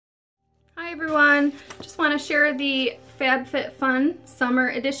Hi everyone, just want to share the Fabfitfun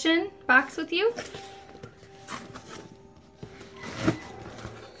Summer Edition box with you.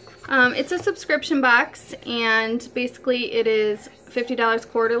 It's a subscription box and basically it is $50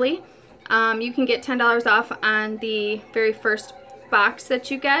 quarterly. You can get $10 off on the very first box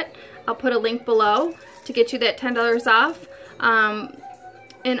that you get. I'll put a link below to get you that $10 off.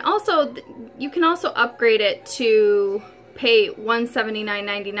 And also, you can also upgrade it to pay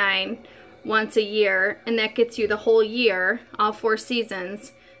 $179.99 once a year, and that gets you the whole year, all 4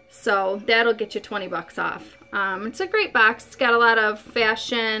 seasons. So that'll get you 20 bucks off. It's a great box. It's got a lot of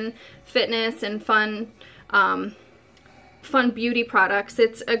fashion, fitness, and fun beauty products.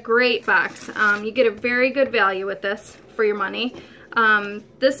 It's a great box. You get a very good value with this for your money.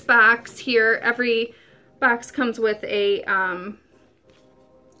 This box here, every box comes with a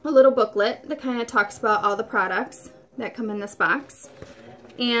little booklet that kind of talks about all the products that come in this box.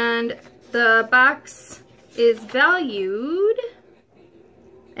 And the box is valued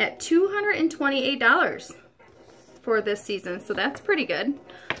at $228 for this season, so that's pretty good.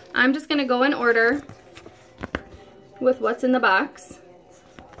 I'm just gonna go in order with what's in the box.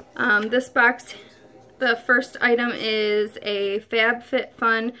 This box, the first item is a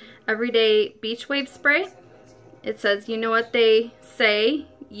Fabfitfun Everyday Beach Wave Spray. It says, you know what they say,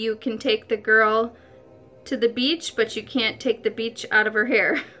 you can take the girl to the beach, but you can't take the beach out of her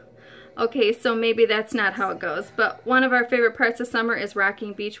hair. Okay, so maybe that's not how it goes, but one of our favorite parts of summer is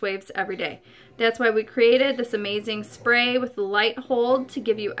rocking beach waves every day. That's why we created this amazing spray with a light hold to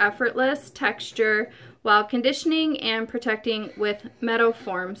give you effortless texture while conditioning and protecting with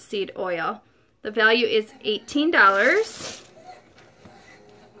meadowform seed oil. The value is $18.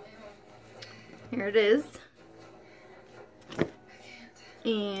 Here it is.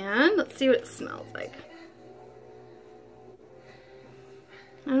 And let's see what it smells like.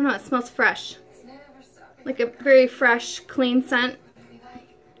 I don't know, it smells fresh. Like a very fresh, clean scent.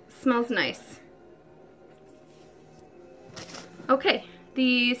 Smells nice. Okay,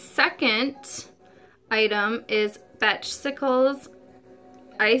 the second item is Fabfitfun's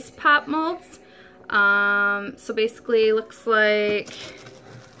ice pop molds. So basically it looks like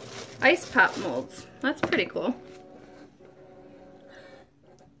ice pop molds. That's pretty cool.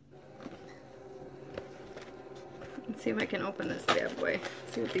 Let's see if I can open this bad boy.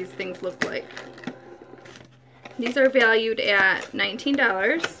 See what these things look like. These are valued at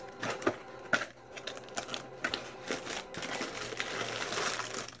 $19.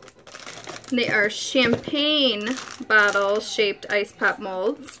 They are champagne bottle shaped ice pop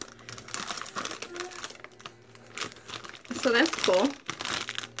molds. So that's cool.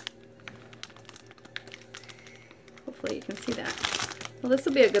 Hopefully you can see that. Well, this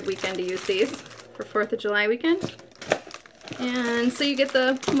will be a good weekend to use these for 4th of July weekend. And so you get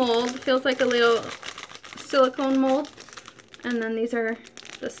the mold, feels like a little silicone mold, and then these are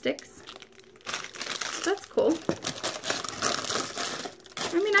the sticks. That's cool.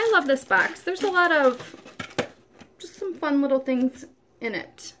 I mean, I love this box. There's a lot of just some fun little things in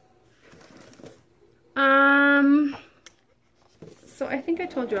it. So I think I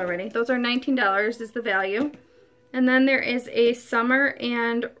told you already. Those are $19 is the value. And then there is a Summer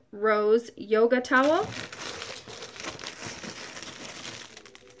and Rose yoga towel.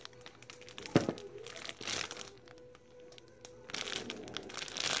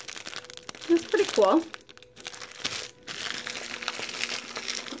 That's pretty cool.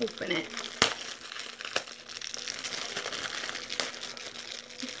 Open it.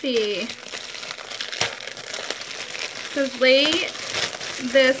 Let's see. It says lay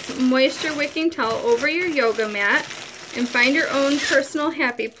this moisture wicking towel over your yoga mat and find your own personal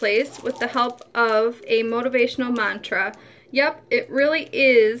happy place with the help of a motivational mantra. Yep, it really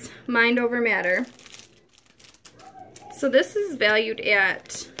is mind over matter. So this is valued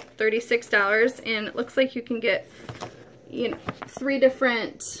at $36, and it looks like you can get, you know, 3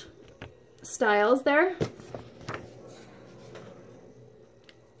 different styles there.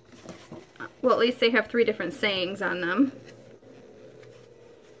 Well, at least they have 3 different sayings on them.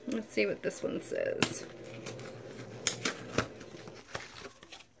 Let's see what this one says.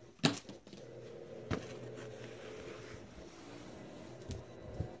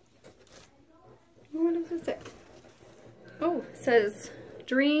 What does it say? Oh, it says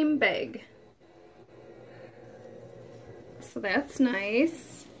dream big. So that's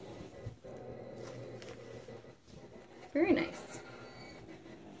nice. Very nice.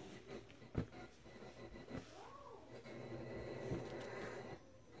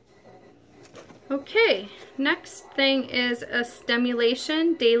 Okay, next thing is a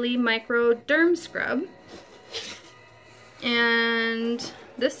Stimulation Daily Micro Derm Scrub. And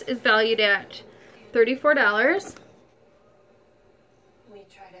This is valued at $34. We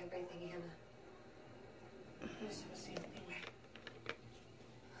tried everything, Hannah.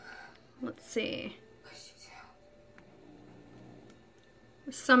 Let's see.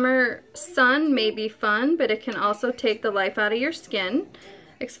 Summer sun may be fun, but it can also take the life out of your skin.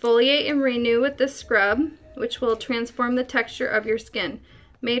 Exfoliate and renew with this scrub, which will transform the texture of your skin.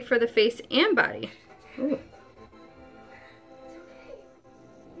 Made for the face and body. Ooh.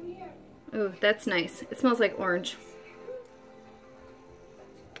 Ooh, that's nice. It smells like orange.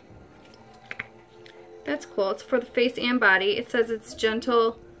 That's cool. It's for the face and body. It says it's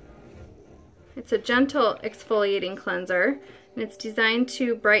gentle. It's a gentle exfoliating cleanser, and it's designed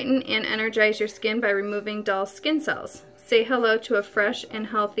to brighten and energize your skin by removing dull skin cells. Say hello to a fresh and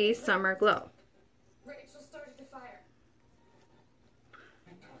healthy summer glow. Rachel started the fire.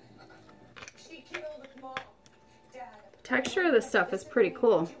 She killed Mom. Dad. Texture of this stuff is pretty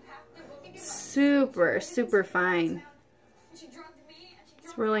cool. Super, super fine.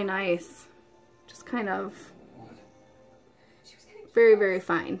 It's really nice. Just kind of very, very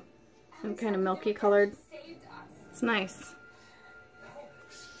fine. And kind of milky colored. It's nice.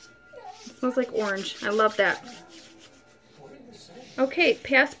 It smells like orange. I love that. Okay,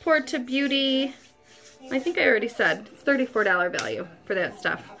 Passport to Beauty. I think I already said it's $34 value for that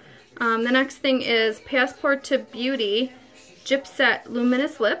stuff. The next thing is Passport to Beauty Gypset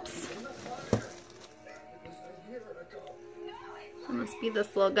Luminous Lips. That must be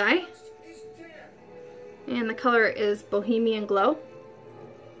this little guy. And the color is Bohemian Glow.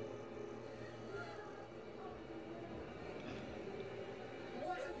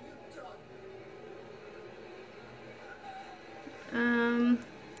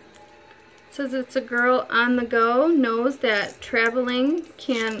 It says it's a girl on the go, knows that traveling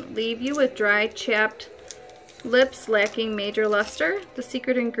can leave you with dry, chapped lips lacking major luster. The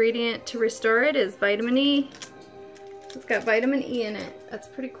secret ingredient to restore it is vitamin E. It's got vitamin E in it. That's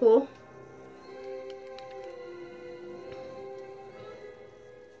pretty cool.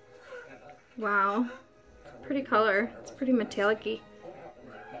 Wow. Pretty color. It's pretty metallic-y.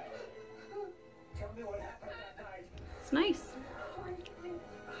 It's nice.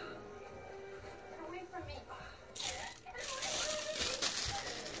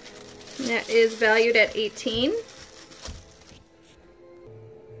 That is valued at $18.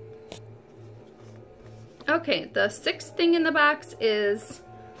 Okay, the sixth thing in the box is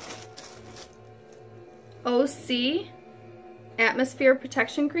OC Atmosphere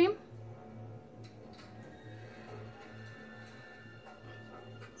Protection Cream.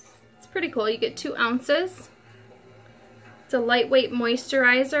 It's pretty cool. You get 2 ounces. It's a lightweight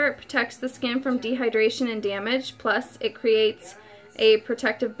moisturizer. It protects the skin from dehydration and damage. Plus, it creates a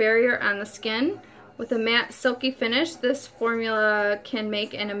protective barrier on the skin. With a matte, silky finish, this formula can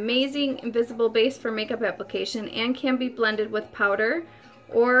make an amazing invisible base for makeup application and can be blended with powder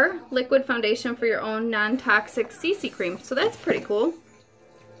or liquid foundation for your own non-toxic CC cream. So that's pretty cool.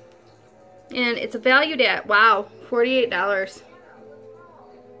 And it's valued at, wow, $48.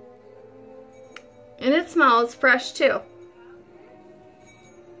 And it smells fresh too.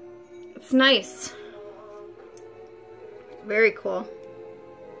 It's nice. Very cool.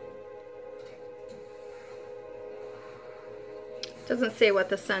 Doesn't say what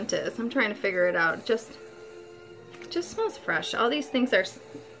the scent is. I'm trying to figure it out. It just smells fresh. All these things are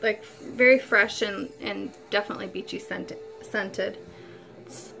like very fresh and definitely beachy scented.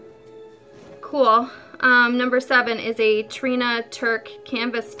 It's cool. Number 7 is a Trina Turk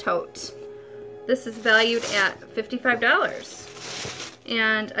canvas tote. This is valued at $55.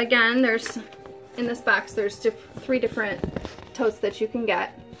 And again, there's in this box there's 3 different totes that you can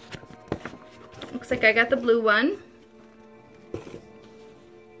get. Looks like I got the blue one.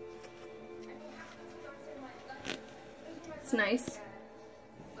 It's nice.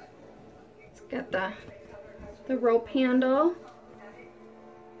 It's got the rope handle.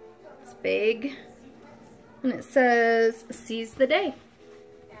 It's big. And it says, "Seize the day."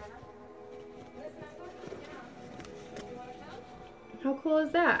 How cool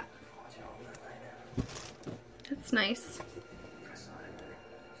is that? That's nice.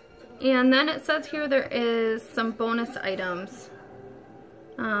 And then it says here there is some bonus items.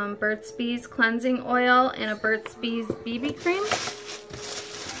 Burt's Bees cleansing oil and a Burt's Bees BB cream.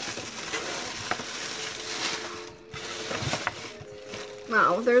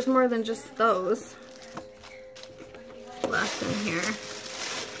 Wow, there's more than just those left in here.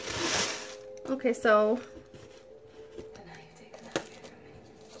 Okay, so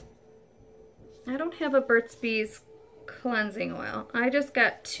I don't have a Burt's Bees cleansing oil. I just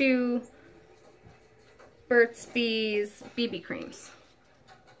got 2 Burt's Bees BB creams.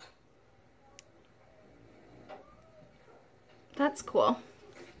 That's cool.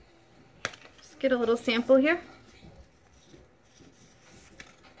 Just get a little sample here.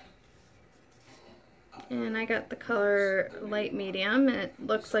 And I got the color light medium, and it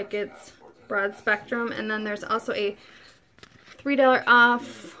looks like it's broad spectrum. And then there's also a $3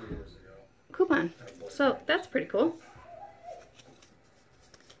 off coupon. So that's pretty cool.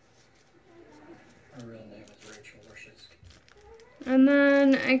 Her real name is Rachel. And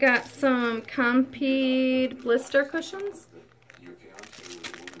then I got some Compeed blister cushions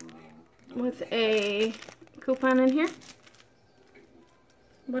with a coupon in here.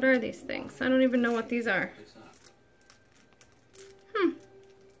 What are these things? I don't even know what these are.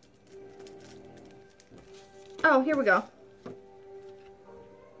 Oh, here we go.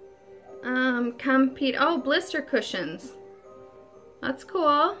 Compeed, oh, blister cushions. That's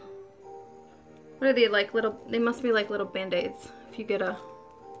cool. What are they, like little, they must be like little band-aids if you get a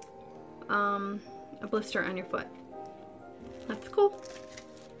blister on your foot. That's cool.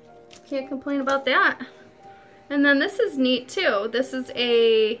 Can't complain about that. And then this is neat too. This is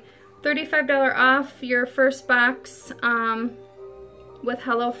a $35 off your first box with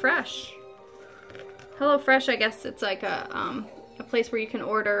HelloFresh. HelloFresh, I guess it's like a place where you can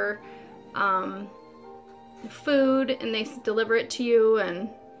order food and they deliver it to you, and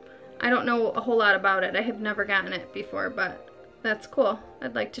I don't know a whole lot about it. I have never gotten it before, but that's cool.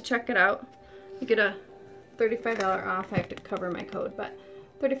 I'd like to check it out. You get a $35 off. I have to cover my code, but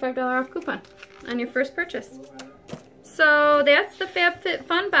 $35 off coupon on your first purchase. So that's the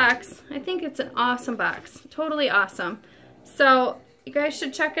Fabfitfun box. I think it's an awesome box. Totally awesome. So you guys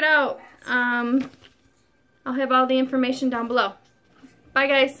should check it out. I'll have all the information down below. Bye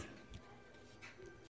guys.